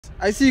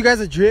I see you guys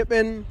are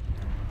dripping.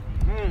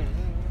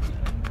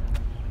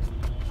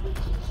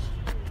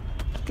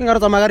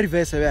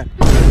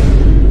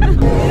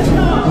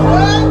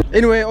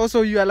 Anyway,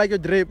 also you, I like your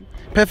drip.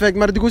 Perfect.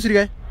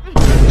 Guy.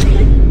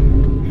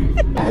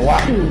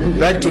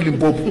 Right to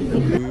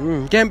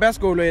Limpopo. Can't best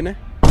go, ne?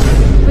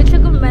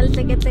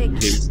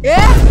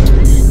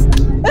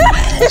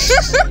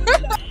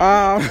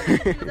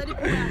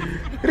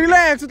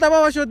 Relax,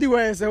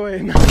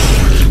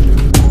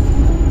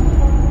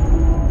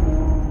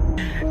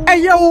 hey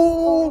yo,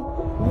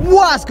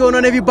 what's going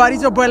on everybody?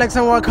 It's your boy Lex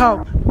and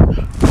Walkout.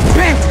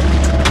 Bang!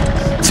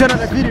 Turn on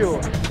the video.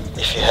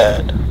 If you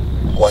had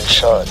one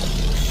shot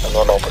and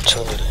one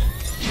opportunity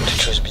to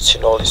choose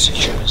between all these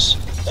issues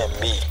and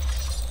me,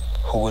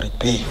 who would it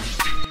be?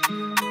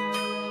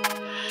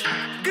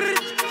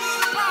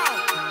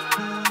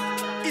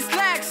 It's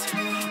Lex.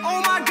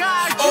 Oh my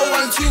god. Oh,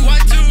 1,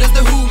 2, that's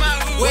the who.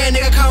 Where a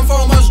nigga come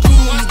from, must do.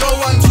 Go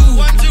 1,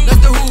 2,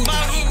 that's the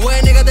who. Where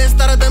a nigga then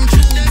started them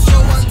tunes. So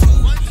 1,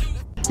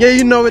 2. Yeah,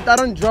 you know it. I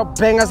don't drop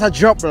bangers, I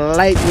drop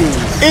lightning.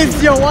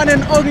 It's your one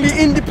and only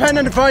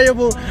independent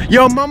variable,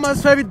 your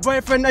mama's favorite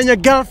boyfriend and your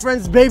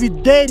girlfriend's baby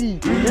daddy.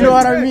 You know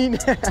what I mean?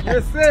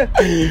 Yes, sir.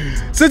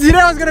 So today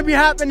what's gonna be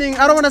happening,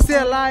 I don't wanna say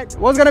a lot.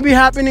 What's gonna be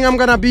happening, I'm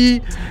gonna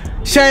be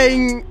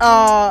sharing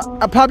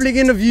a public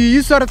interview.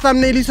 You saw the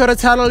thumbnail, you saw the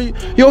title,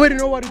 you already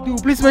know what to do.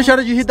 Please make sure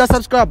that you hit that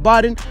subscribe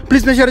button.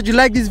 Please make sure that you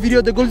like this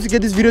video. The goal is to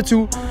get this video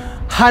to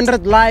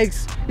 100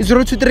 likes. It's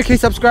road to 3K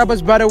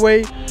subscribers, by the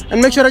way. And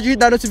make sure that you hit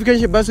that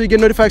notification bell so you get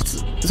notified,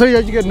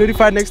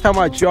 next time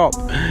I drop.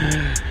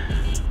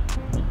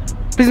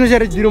 Please make sure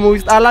that you do the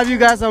most. I love you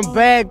guys. I'm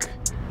back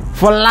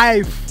for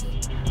life,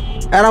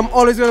 and I'm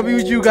always gonna be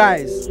with you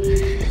guys.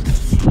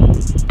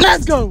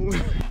 Let's go.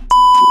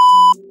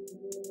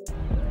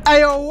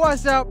 Hey yo,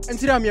 what's up? And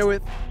today I'm here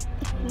with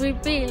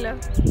Wipilo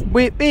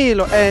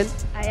and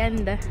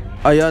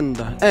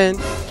Ayanda and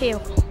Keo.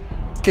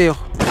 Keo.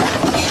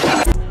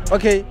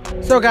 Okay,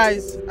 so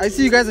guys, I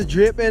see you guys are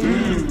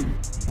dripping.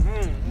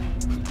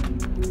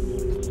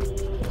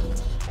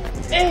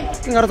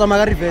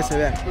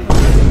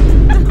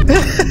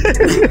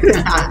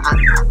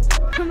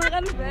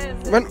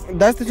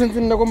 That's the thing.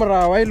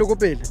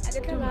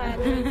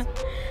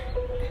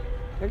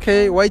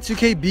 Okay,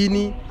 Y2K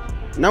beanie.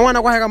 Now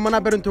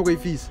I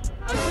fees.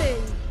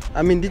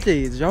 I mean,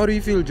 details. How do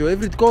you feel, Joe?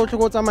 Every go to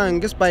go man,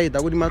 get spied.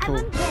 I would matter.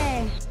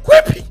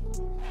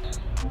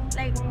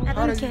 Like, I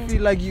How don't do you care.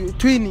 feel like you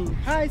twinning?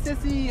 Hi,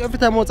 Ceci. Every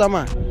time what's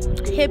man?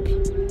 Happy.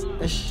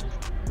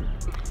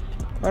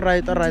 All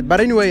right. But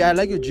anyway, I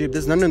like your drip.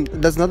 There's nothing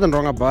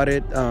wrong about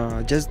it.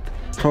 Just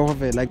throw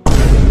of it like.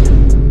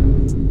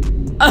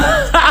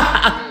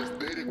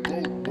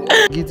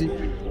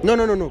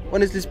 No.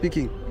 Honestly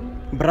speaking,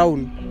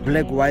 brown,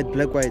 black, white.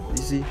 You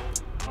see,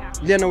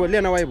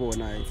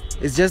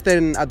 it's just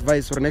an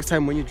advice for next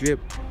time when you drip.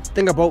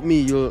 Think about me.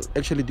 You'll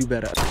actually do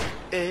better.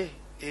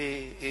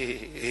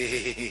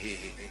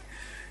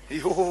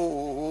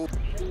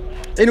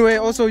 Anyway,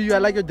 also you, I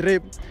like your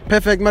drip.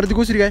 Perfect.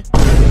 Guy.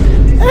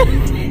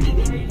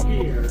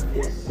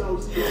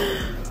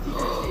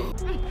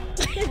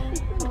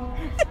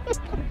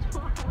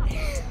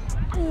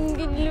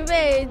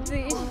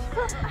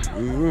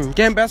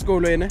 Can't best go,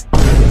 ne?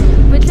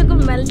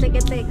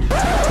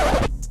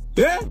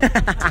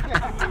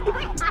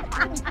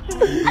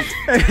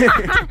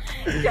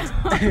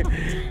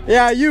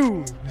 Yeah,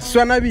 you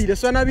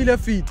Swanabile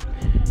feet.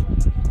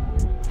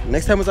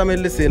 Next time I'm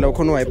gonna say la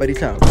kono wipe di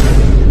tlhago.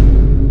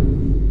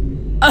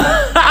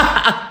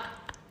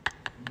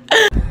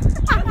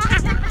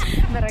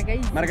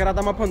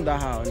 Margarata maponda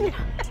ha.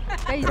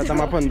 Margarata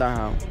maponda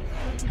ha.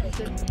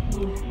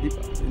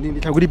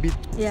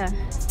 Yeah.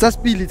 Just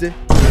spill it.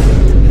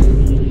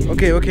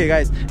 Okay,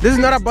 guys. This is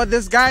not about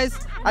this, guys.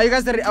 Are you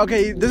guys ready?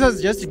 Okay, this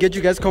is just to get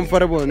you guys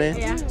comfortable, ne?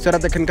 Yeah. So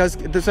that I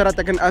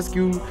can ask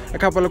you a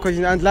couple of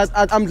questions. I'm glad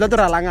I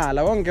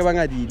won't give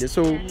a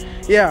So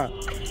yeah.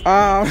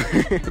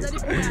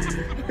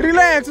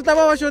 Relax.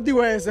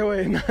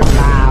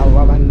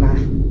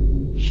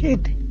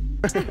 Shit.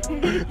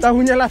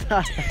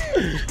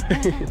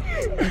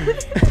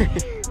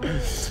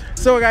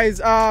 So guys,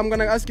 I'm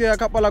gonna ask you a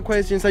couple of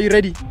questions. Are you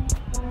ready?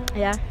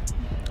 Yeah.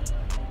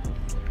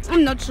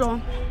 I'm not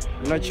sure.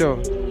 Not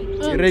sure.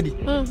 You ready?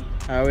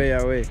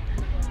 Away.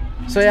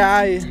 So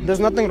yeah, there's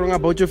nothing wrong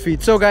about your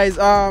feet. So guys,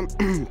 do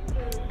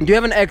you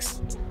have an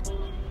ex?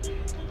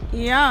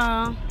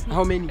 Yeah.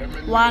 How many?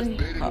 1.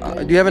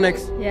 Do you have an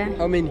ex? Yeah.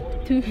 How many?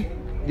 2. Do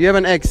you have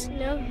an ex?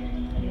 No.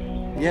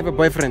 Do you have a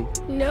boyfriend?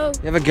 No.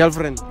 You have a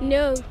girlfriend?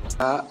 No.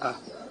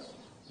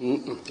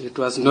 It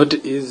was not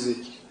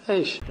easy.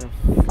 Hey.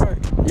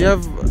 You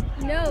have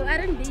No, I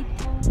don't date.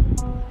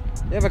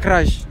 You have a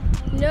crush?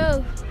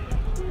 No.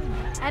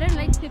 I don't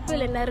like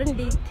people and I don't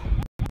date.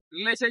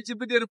 Relationship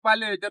with your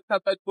pale, that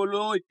tapat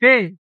polo.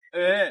 Hey.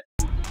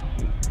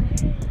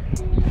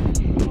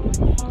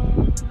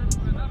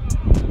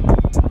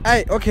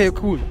 Hey, okay,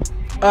 cool.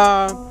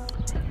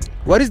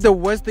 What is the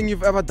worst thing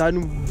you've ever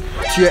done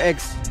to your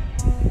ex?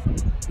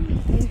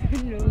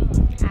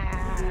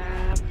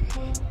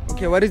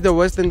 Okay, what is the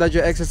worst thing that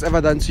your ex has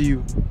ever done to you?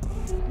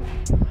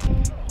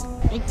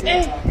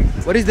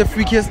 What is the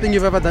freakiest thing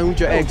you've ever done with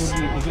your ex?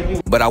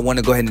 But I want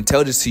to go ahead and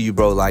tell this to you,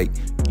 bro. Like,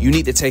 you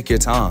need to take your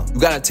time. You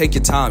gotta take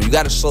your time. You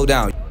gotta slow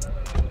down.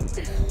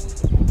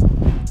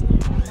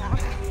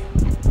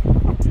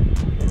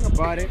 Think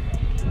about it.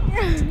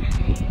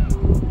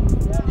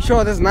 You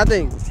sure there's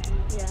nothing?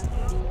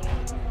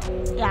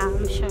 Yeah,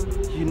 I'm sure.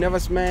 You never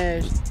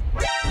smashed?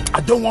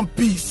 I don't want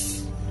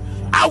peace.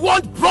 I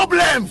want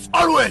problems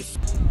always.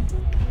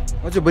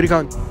 What's your body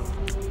count?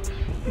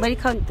 Body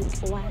count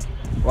 1.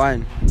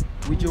 1.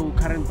 With your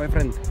current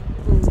boyfriend?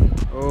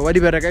 Oh, what do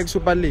you better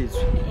super late?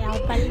 Yeah,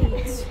 I'll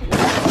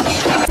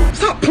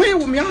Stop playing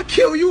with me. I'll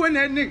kill you and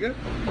that nigga.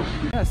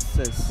 Yes,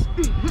 sis.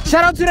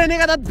 Shout out to the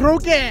nigga that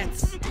broke it.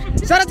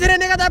 Shout out to the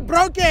nigga that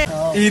broke it.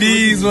 It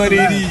is what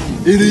it is.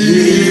 It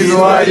is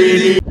what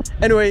it is.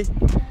 Anyway.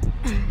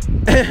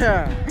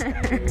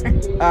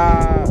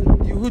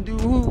 Who do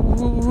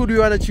you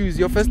want to choose?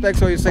 Your first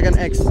ex or your second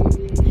ex?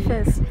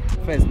 First.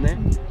 First, ne?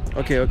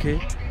 Okay.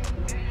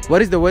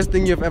 What is the worst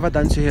thing you've ever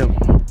done to him?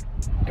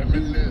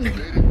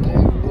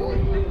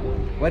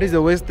 What is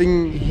the worst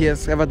thing he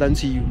has ever done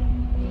to you?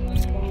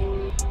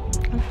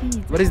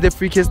 What is the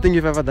freakiest thing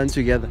you've ever done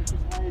together?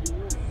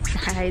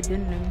 I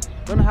don't know.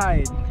 Don't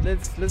hide.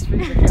 Let's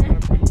finish the camera,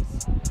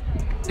 please.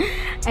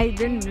 I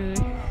don't know.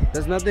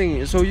 There's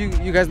nothing. So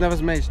you guys never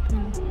smashed?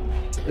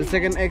 The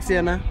second ex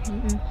here, na?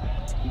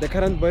 The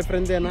current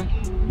boyfriend there, na?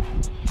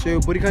 So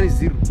your body count is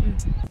 0.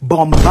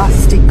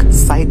 Bombastic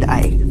side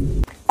eye.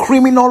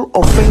 Criminal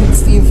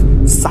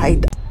offensive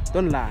side.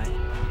 Don't lie.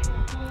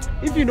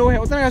 If you know her,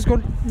 what's the name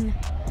called?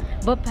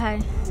 Bob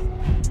High.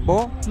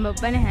 Bo?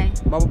 Mabane High.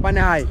 Mabane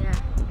High. Yeah.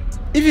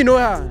 If you know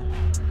her,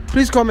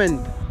 please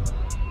comment.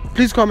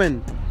 Please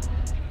comment.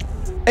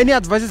 Any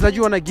advices that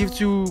you want to give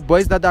to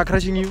boys that are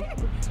crushing you?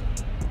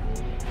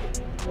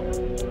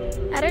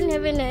 I don't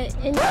have any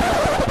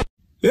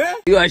Yeah?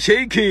 You are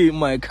shaking,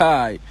 my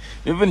guy.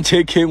 Even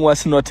shaking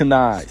was not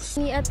nice.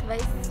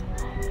 advice.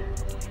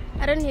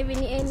 I don't have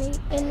any advice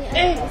to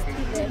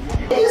them.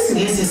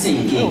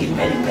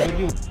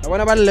 I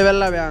want to level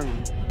la.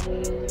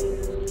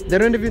 They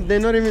don't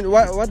even.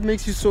 What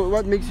makes you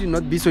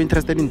not be so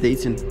interested in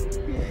dating?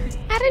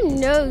 I don't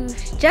know.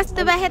 Just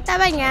to baheta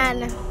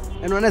banyana.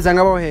 And when I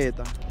zanga ba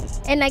heta.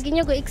 And I can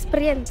go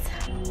experience.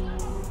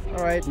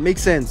 All right,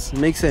 makes sense.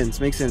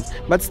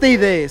 But stay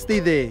there. As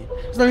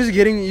long as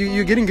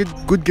you're getting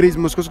good grades,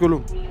 Moscow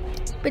school.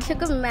 But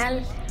look at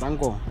mal.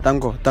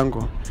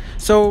 Tango.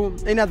 So,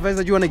 any advice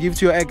that you want to give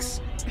to your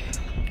ex?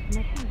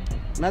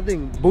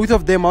 Nothing. Both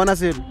of them,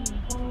 honestly.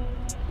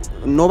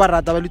 No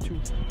barata baluchu.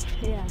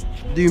 Yeah.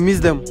 Do you miss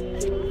them?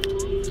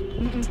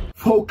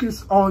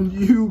 Focus on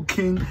you,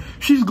 King.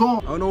 She's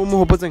gone. I don't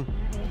know.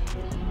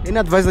 Any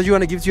advice that you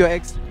want to give to your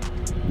ex?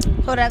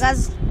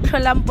 Horagas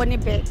Prolamponi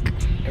back.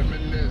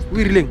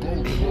 Wirling.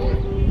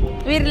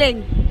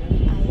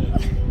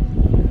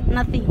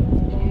 Nothing.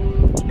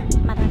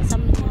 Marang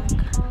samnyaka.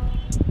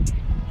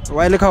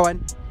 Why look how one?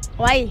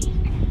 Why?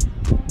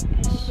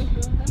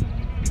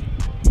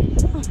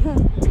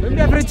 Don't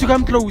be afraid to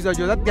come closer,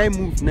 Joe. That guy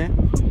moved, ne?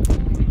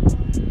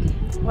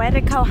 Why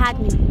the cow hug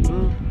me?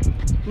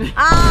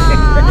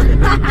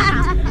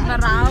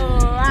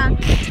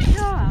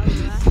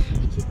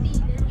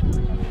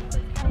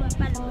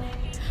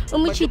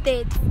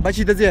 Umucheated. But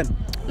she doesn't.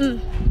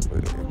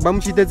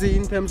 Cheated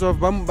in terms of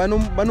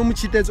Banu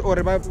cheated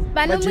or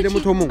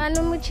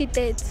Banu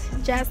cheated.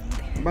 Just.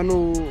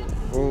 Banu.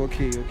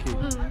 Okay.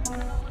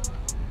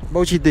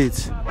 How cheated?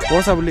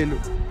 How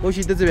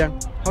cheated?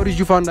 How did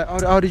you find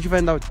out? How did you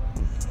find out?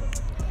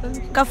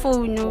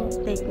 Kafuno,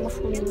 like my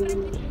phone.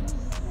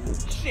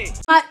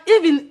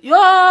 Even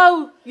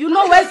you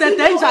know where the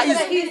danger is.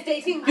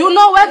 You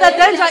know where the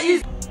danger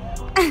is.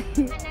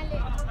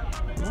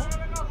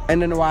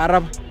 And then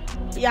Arab.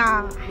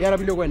 Yeah.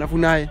 Arab logo na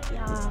funai.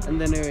 Yeah.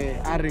 And then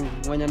Aring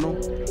wanyano.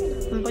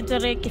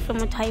 Mbotore kifa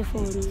mo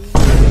typhoon.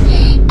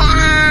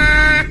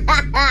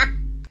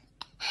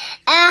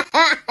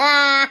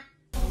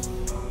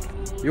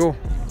 Yo.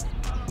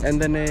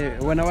 And then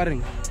when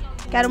Aring.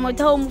 Karo mo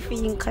tao mo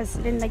feeling cause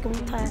then like mo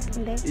tao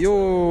inde.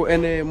 Yo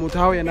and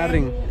mutao ya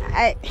Aring.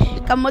 Ay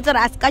kamotor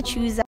aska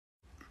choose.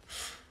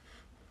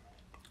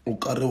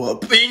 Ukare wa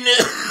pine.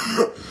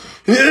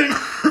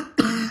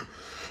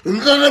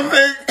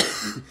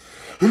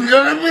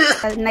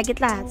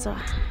 Nakitlatswa.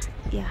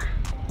 Yeah.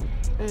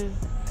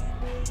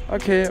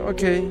 Okay.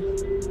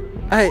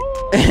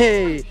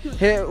 Hey,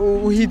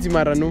 uhiti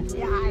mara no.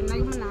 Yeah,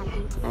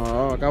 nagimanati.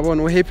 Oh, kabon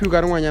o happy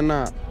ka rwanya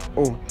na.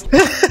 Oh.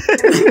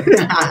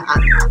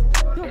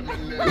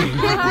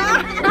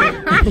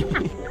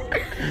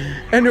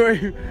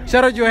 Anyway,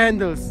 shout out your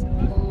handles.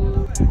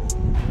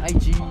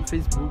 IG,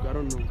 Facebook, I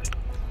don't know.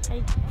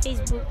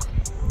 Facebook.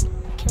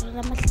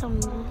 Kira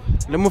mahlongo.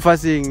 Lemu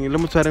fasing,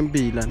 lemu tsware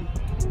mpila.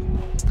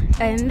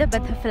 And the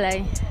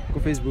butterfly. Ku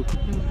Facebook.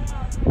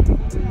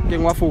 Ke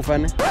ngwa fofa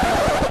ne?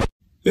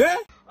 Yeah?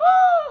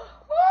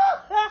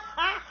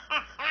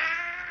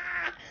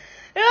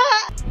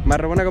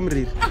 Mara bona ka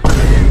mriri.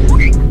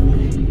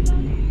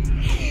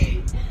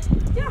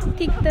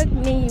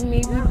 TikTok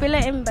maybe Bella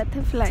M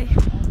Butterfly.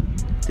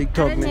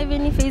 TikTok. I don't have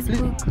any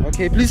Facebook.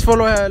 Okay, please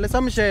follow her.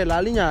 Let's share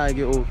la linya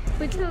ke o.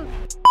 Facebook.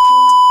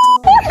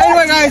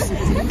 Anyway, guys,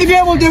 if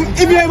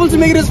you're able to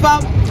make it this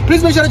far,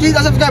 please make sure that you hit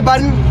that subscribe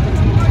button.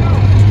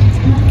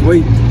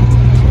 Wait.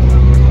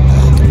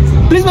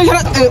 Please make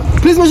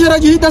sure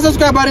that you hit that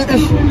subscribe button.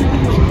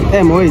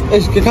 Wait.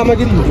 Come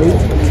again.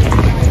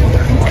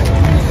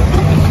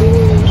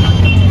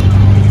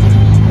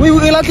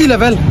 Wait, lucky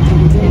level.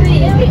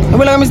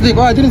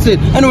 Oh, I didn't say it.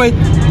 Anyway,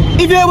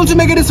 if you're able to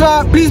make it this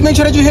far, please make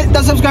sure that you hit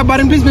that subscribe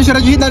button. Please make sure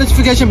that you hit that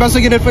notification bell so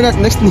you get it for next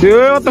time.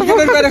 What the fuck?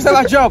 Next time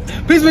I drop.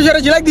 Please make sure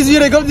that you like this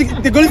video.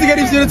 The goal is to get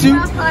this video to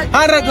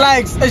 100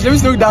 likes. Let me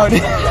slow down.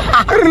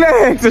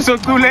 Relax, it's so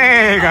cool.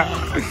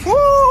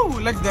 Woo,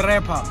 like the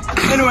rapper.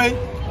 Anyway,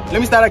 let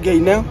me start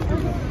again now.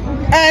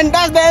 And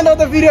that's the end of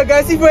the video,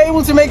 guys. If you're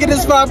able to make it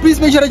this far, please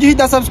make sure that you hit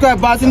that subscribe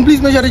button.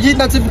 Please make sure that you hit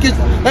that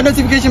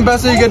notification bell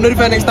so you get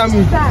notified next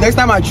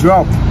time I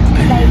drop.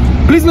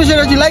 Please make sure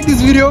that you like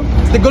this video.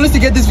 The goal is to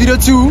get this video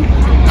to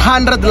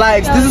 100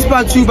 likes. This is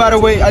part 2, by the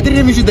way. I didn't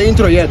even shoot the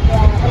intro yet.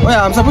 Oh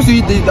yeah, I'm supposed to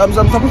hit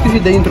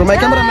the intro. My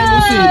cameraman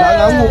will see it.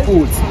 I'll go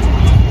put.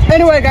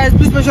 Anyway, guys,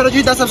 please make sure that you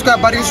hit that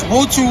subscribe button.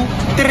 Go to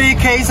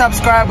 3K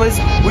subscribers.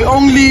 We're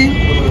only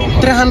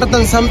 300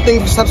 and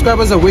something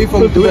subscribers away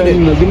from doing it.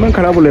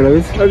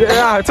 Okay,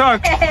 yeah,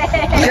 talk.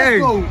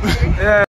 Let's go. Yeah.